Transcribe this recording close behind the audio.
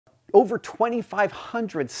over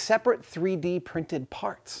 2,500 separate 3D printed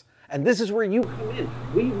parts. And this is where you come in.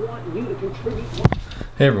 We want you to contribute.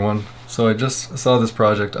 Hey everyone, so I just saw this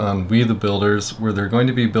project on We the Builders where they're going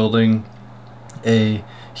to be building a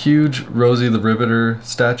huge Rosie the Riveter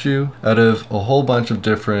statue out of a whole bunch of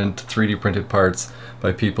different 3D printed parts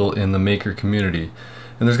by people in the maker community.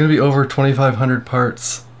 And there's going to be over 2,500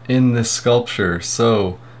 parts in this sculpture,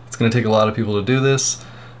 so it's going to take a lot of people to do this.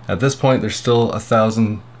 At this point there's still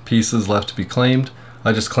 1,000 pieces left to be claimed.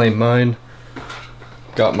 I just claimed mine,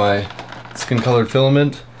 got my skin colored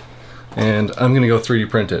filament, and I'm going to go 3D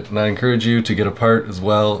print it. And I encourage you to get a part as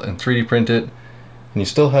well and 3D print it. And you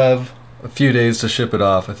still have a few days to ship it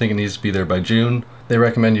off. I think it needs to be there by June. They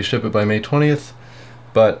recommend you ship it by May 20th,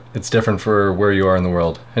 but it's different for where you are in the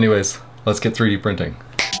world. Anyways, let's get 3D printing.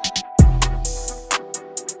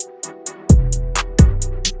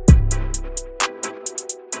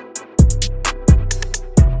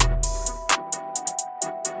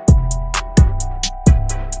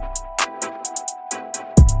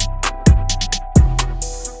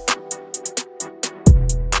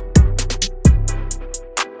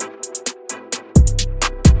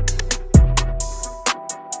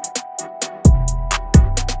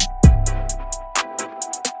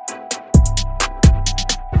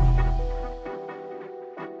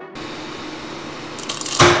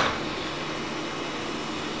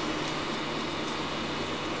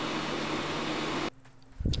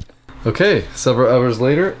 Okay, several hours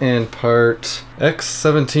later, and part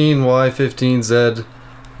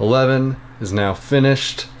X17Y15Z11 is now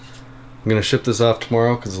finished. I'm gonna ship this off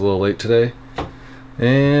tomorrow because it's a little late today.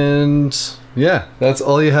 And yeah, that's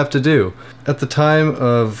all you have to do. At the time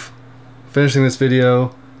of finishing this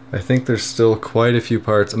video, I think there's still quite a few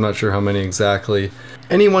parts. I'm not sure how many exactly.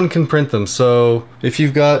 Anyone can print them, so if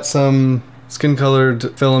you've got some skin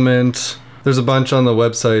colored filament, there's a bunch on the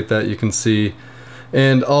website that you can see.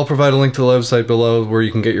 And I'll provide a link to the website below where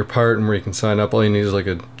you can get your part and where you can sign up. All you need is like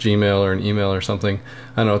a Gmail or an email or something.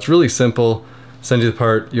 I don't know, it's really simple. Send you the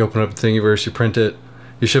part, you open up the Thingiverse, you print it,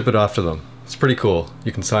 you ship it off to them. It's pretty cool.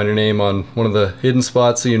 You can sign your name on one of the hidden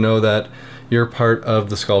spots so you know that you're part of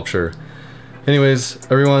the sculpture. Anyways,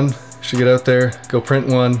 everyone should get out there, go print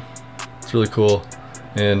one. It's really cool.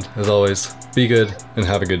 And as always, be good and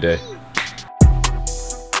have a good day.